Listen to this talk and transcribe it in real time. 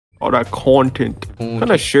all that content. What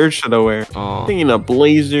kind of shirt should I wear? Thinking a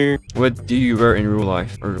blazer. What do you wear in real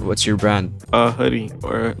life? Or what's your brand? A hoodie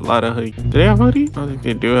or a lot of hoodies. Do they have hoodies? I don't think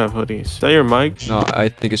they do have hoodies. Is that your mic? No, I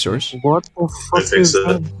think it's yours. What the fuck is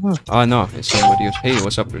that? Oh no, it's somebody else. Hey,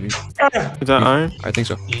 what's up, dude? Is that Iron? I think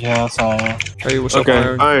so. Yes, I am. Hey, what's up, Okay,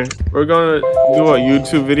 Iron? Iron. We're gonna do a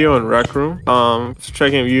YouTube video in Rec Room. Just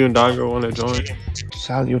checking if you and Doggo want to join.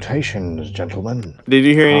 Salutations, gentlemen. Did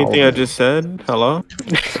you hear anything I just said? Hello?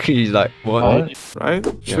 He's like, what? Right?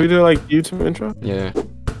 Should we do like YouTube intro? Yeah.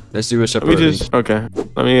 Let's do a Let me separately. just, okay.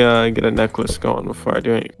 Let me get a necklace going before I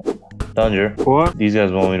do anything. Danger. What? These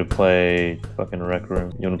guys want me to play fucking Rec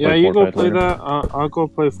Room. You wanna play Yeah, you go Fortnite play later? that. I'll go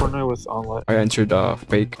play Fortnite with Onlyjiro. I entered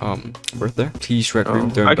fake birthday. Please Rec Room.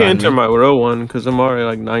 Don't I can ban enter me. my real one because I'm already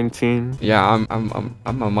like 19. Yeah,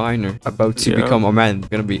 I'm a minor. About to become a man.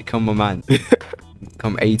 Gonna become a man.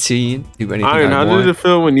 Become 18. Do anything Iron, I how want. did it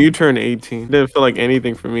feel when you turned 18? Didn't feel like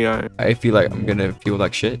anything for me, Iron. I feel like I'm gonna feel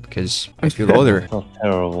like shit because I feel older. Oh,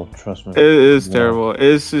 terrible. Trust me. It is terrible.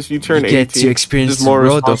 It's just you turn You 18. get to experience There's the more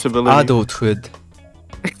world of responsibility. adulthood.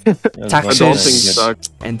 Adulting Taxes. sucks.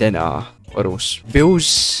 And then what else?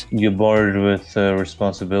 Bills. You get bored with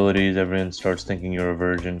responsibilities. Everyone starts thinking you're a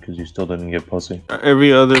virgin because you still didn't get pussy.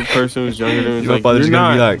 Every other person who's younger than me is Your like, father's you're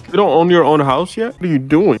gonna not, be like- you don't own your own house yet? What are you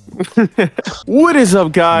doing? What is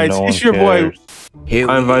up, guys? No It's one your boy. Here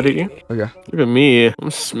I invited you. Okay. Look at me. I'm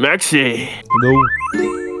smexy.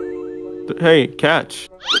 No. Hey, catch.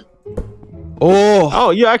 Oh. Oh,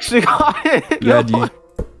 you actually got it. Yeah, dude.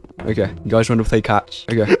 Okay. You guys want to play catch?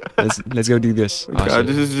 Okay. Let's go do this. Oh, God, shit.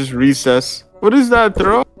 this is just recess. What is that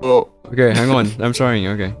throw? Oh. Okay, hang on. I'm sorry.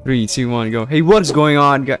 Okay. 3, 2, 1, go. Hey, what's going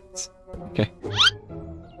on, guys? Okay.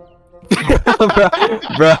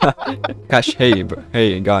 bruh. Catch. Hey, bro.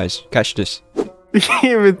 Hey, guys. Catch this. You can't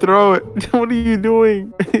even throw it. What are you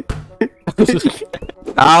doing?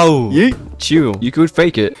 Ow. Yeet. Chill. You could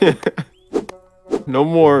fake it. No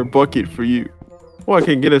more bucket for you. Oh, I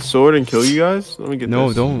can get a sword and kill you guys? Let me get No,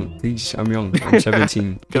 this. don't. Please. I'm young. I'm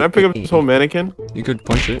 17. Can I pick up this whole mannequin? You could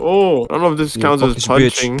punch it. Oh, I don't know if this counts as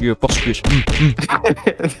punching. You're a boss bitch.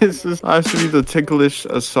 This is has to be the ticklish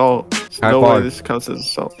assault. There's High no way five. this counts as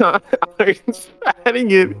assault. He's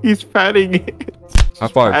patting it. He's patting it. High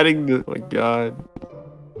five. Patting the. Oh my god.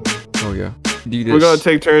 Oh, yeah. Do this. We're gonna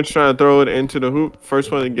take turns trying to throw it into the hoop.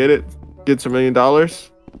 First one to get it gets $1 million.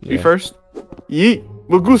 You Yeah. first. Yeet.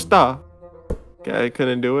 Me gusta. Okay, I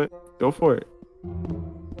couldn't do it. Go for it.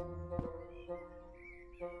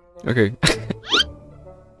 Okay.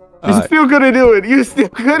 You still couldn't do it. You still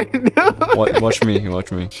couldn't do it. Watch me.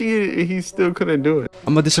 Watch me. He still couldn't do it.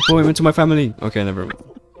 I'm a disappointment to my family. Okay, never mind.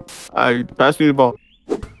 Alright, pass me the ball.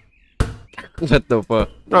 What the fuck?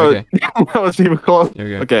 No, Okay. that was even close.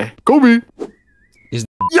 Okay. Okay, Kobe. Is-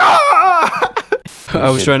 Yeah. I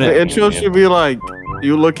was trying The to. intro should be like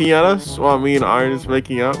you looking at us while me and Iron is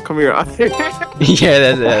making out. Come here. Yeah,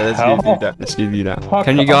 let's do that. Let's do that.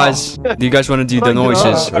 Can you guys? Do you guys want to do the Fuck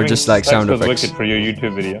noises no. or just like sound effects? Wicked for your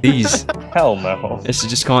YouTube video. These. Hell no. It's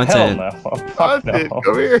just Hell content. no. Fuck Content. no.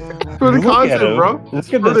 Come here. For the Look at content, him. bro. Look at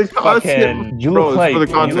For the this content. fucking. You Bro, look it's like for the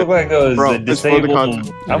content. you look like those Bro, it's for the disabled.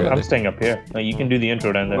 content. I'm Okay. staying up here. No, you can do the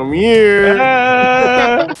intro down there. Come here.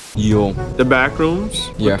 Ah! Yo. The back rooms?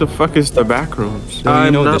 Yeah. What the fuck is the back rooms? No, you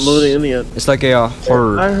I'm know not this. loading in yet. It's like a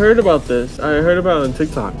horror. I heard about this. I heard about it on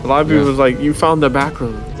TikTok. A lot of people Yeah. was like, you found the back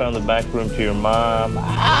room. Found the back room to your mom.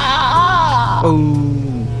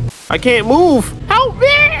 Oh. I can't move. Help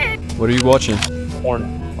me. What are you watching?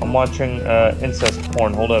 Porn. I'm watching incest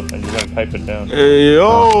porn. Hold up, I'm just gonna type it down. Hey,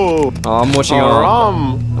 yo. Oh, I'm watching.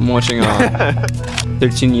 Haram. I'm watching.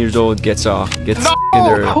 13 years old gets in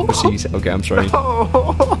their pussies. Okay, I'm sorry.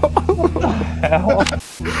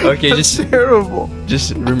 Okay, just Terrible.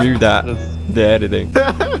 remove that. The editing.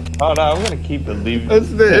 Oh no, I'm gonna keep it. Leave. That's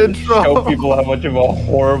the intro. Show people how much of a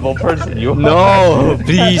horrible person you are. No,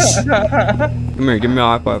 please. Come here, give me a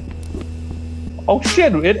high five. Oh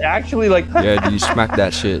shit! It actually like. Yeah, do you smack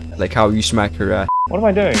that shit like how you smack her ass? What am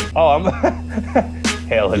I doing? Oh, I'm.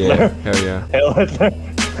 Hail Hitler. Yeah, hell yeah. Hail Hitler.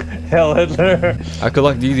 Hail Hitler. I could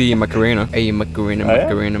like do the Macarena. Hey, Macarena, Oh, yeah?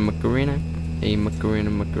 Macarena, Macarena. Hey, Macarena,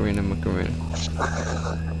 Macarena, Macarena.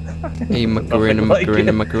 Hey, Macarena, like Macarena,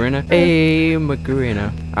 it. Macarena. Hey,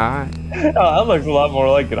 Macarena. Alright. Oh, that looks a lot more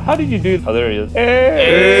like it. How did you do? Oh, there he is.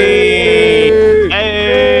 Hey.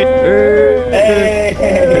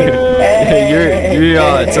 Hey,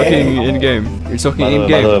 you're talking in game. You're talking in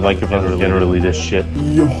By the game. microphones are generally this shit.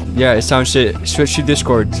 Yeah, it sounds shit. Switch to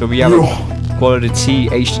Discord so we have a quality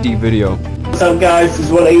HD video. What's up, guys? This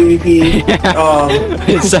is what AVP.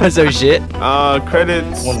 It sounds so shit.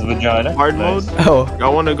 Credits. One's vagina. Hard Nice. mode. Oh, I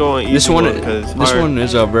want to go on easy this one because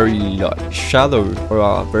is a very shallow or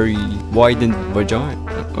a very widened vagina.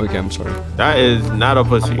 Okay, I'm sorry. that is not a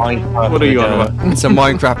pussy. Minecraft What are you on vagina. about? It's a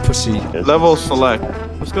Minecraft pussy. Level select.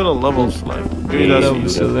 Let's go to level select. Maybe that's Level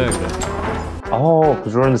easy. select. Oh,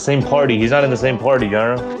 because we're in the same party. He's not in the same party,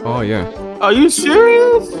 Gyro. Oh yeah. Are you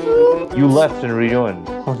serious? You left and rejoined.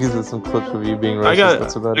 I'll give you some clips of you being racist.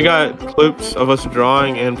 That's about I got clips of us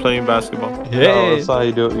drawing and playing basketball. No, that's how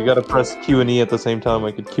you do it. You gotta press Q and E at the same time.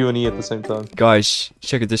 I could Q and E at the same time. Guys,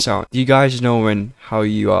 check this out. Do you guys know how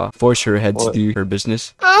you force her head to What? do her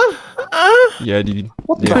business? Yeah, dude.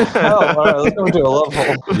 What Yeah. the hell? Alright, let's go into a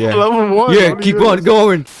level. Yeah. Level 1. Yeah, what are keep you on doing?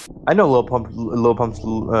 going. I know Lil Pump's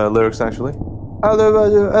lyrics actually.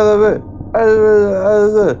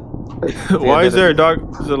 Why is there a dark?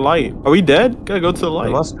 There's a light. Are we dead? Gotta go to the It light.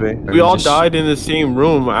 must be. We all died in the same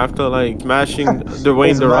room after like smashing Dwayne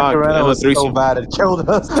His the Rock. Macarena in a was so threesome. bad it killed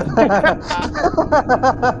us.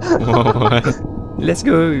 Let's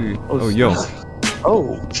go. Oh, yo.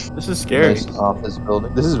 Oh, This is scary. nice office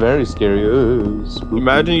building. This is very scary. Ooh, spooky.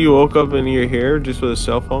 Imagine you woke up in your hair just with a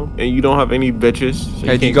cell phone and you don't have any bitches. So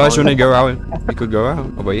Hey, do you can't guys call want to them. go out? We could go out.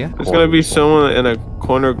 Oh, but yeah. There's gonna be someone in a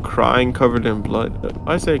corner crying, covered in blood.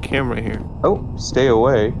 Why is there a camera here? Oh, stay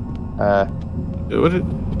away. What is?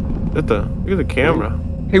 What the? Look at the camera.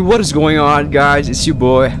 Hey, what is going on, guys? It's your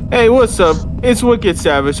boy. Hey, what's up? It's Wicked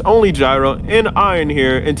Savage, Onlyjiro, and Iron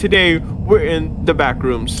here, and today we're in the back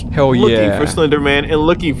rooms. Hell looking yeah. for Slender Man and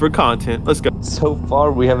looking for content. Let's go. So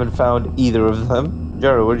far, we haven't found either of them.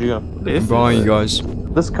 Jared, where'd you go? This Bye, is- you guys.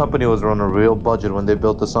 This company was on a real budget when they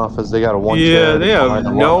built this office. They got a one Yeah, chair they have behind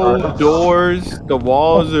the no wall. doors. The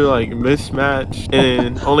walls are like mismatched,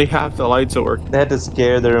 and only half the lights are working. They had to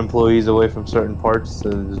scare their employees away from certain parts, so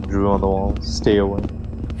they just drew on the wall. Stay away.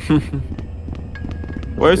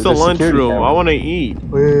 Where's the There's lunch security room? camera. I want to eat.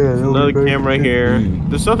 Yeah, Another camera here. Mm.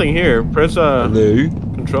 There's something here. Press Hello.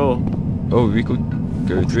 control. Oh, we could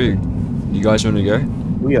go through. You guys want to go?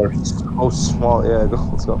 We are so small. Yeah, go,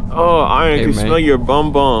 let's go. Oh, Iron Hey, can man. smell your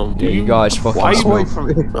bum bum. Yeah, you guys fucking Why you smell. Away from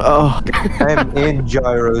me. Oh, I'm in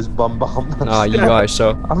Gyro's bum bum. Nah, you guys,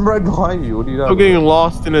 so. I'm right behind you. What do you I'm got? getting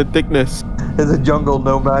lost in the thickness. There's a jungle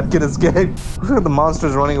nomad can escape. The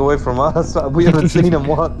monster's running away from us. We haven't seen him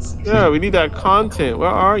once. Yeah, we need that content. Where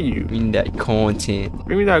are you? We need that content.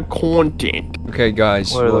 Give me that content. Okay,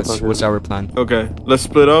 guys, Where the fuck is what's it? our plan? Okay, let's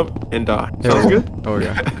split up and die. Sounds good? Oh,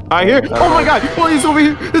 yeah. I hear. Oh my god! Oh, it's over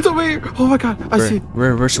here! It's over here! Oh my god! I see.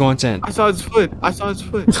 Where's content? I saw his foot. I saw his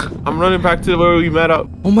foot. I'm running back to where we met up.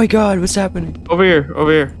 Oh my god, what's happening? Over here.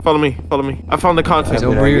 Over here. Follow me. Follow me. I found the content. It's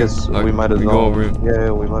over I here. guess Okay, we might as we go well. over here.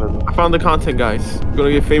 Yeah, we might as well. I found the content, guys. We're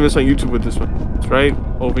gonna get famous on YouTube with this one. It's right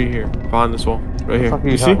over here, behind this wall, right here. What the fuck are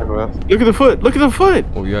You you see? talking about? Look at the foot. Look at the foot.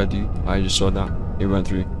 Oh yeah, dude. I just saw that. It went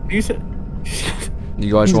through. You said.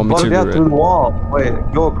 You guys He's want me to bugged out go through red? the wall. Wait,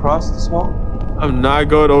 go across this wall? I'm not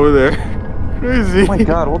going over there. Crazy. Oh my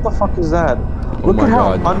god, what the fuck is that? Look my at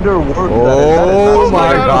how God. underworked that is. Oh Oh my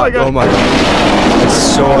my God, god, oh oh my my god.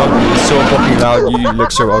 It's so ugly. It's so fucking loud. You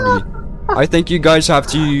look so ugly. I think you guys have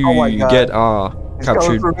to Oh my God. get He's coming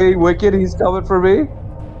captured. for me, Wicked. He's coming for me.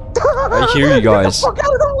 I hear you guys. Get the fuck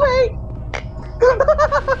out of the way!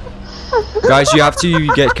 Guys, you have to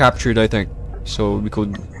get captured, I think. So we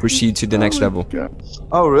could proceed to the next level.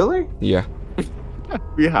 Oh, really? Yeah.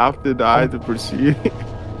 We have to die to proceed.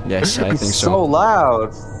 Yes, I He's think so so.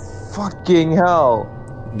 loud. Fucking hell.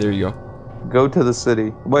 There you go. Go to the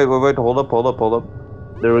city. Wait, hold up.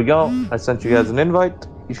 There we go. I sent you guys an invite.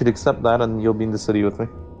 You should accept that and you'll be in the city with me.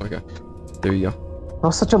 Okay. There you go. That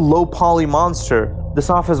was such a low poly monster. This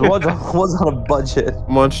office was on a budget.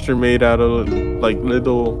 Monster made out of like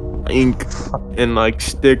little ink and like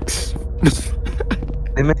sticks.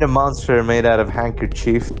 They made a monster made out of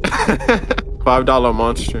handkerchief. $5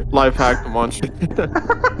 monster. Life hack monster.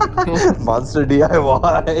 Monster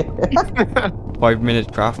DIY.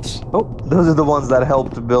 5-minute crafts. Oh, those are the ones that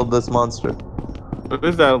helped build this monster. What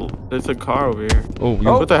is that? There's a car over here. Oh, you.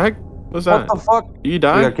 What the heck? What's that? What the fuck? You We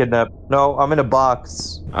died? got kidnapped. No, I'm in a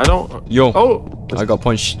box. I don't. Yo. Oh, I got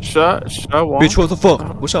punched. shut walk. Bitch, what the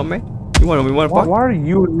fuck? What's up, man? You want Why, fuck? why are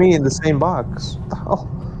you and me in the same box? What the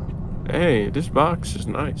hell? Hey, this box is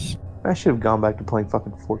nice. I should have gone back to playing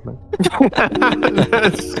fucking Fortnite.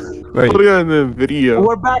 That's Wait. put it on the video.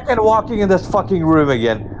 We're back and walking in this fucking room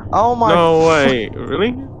again. Oh my. No way.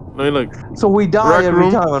 Really? Let me look. So we die Rec every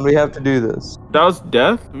room? time when we have to do this. That was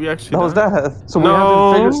death? We actually That was died? death. So we have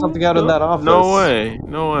to figure something out in that office. No way.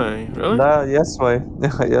 No way. Really? Yes way.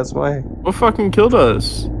 Yes way. What fucking killed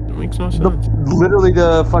us? It makes no The, sense. literally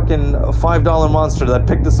the fucking $5 monster that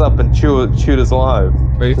picked us up and chewed us alive.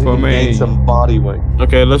 Wait So for he can gain me. some body weight.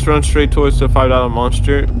 Okay, let's run straight towards the $5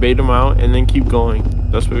 monster, bait him out, and then keep going.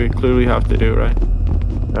 That's what we clearly have to do, right?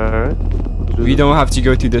 Alright. We don't have to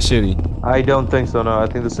go to the city. I don't think so, no. I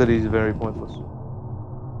think the city is very pointless.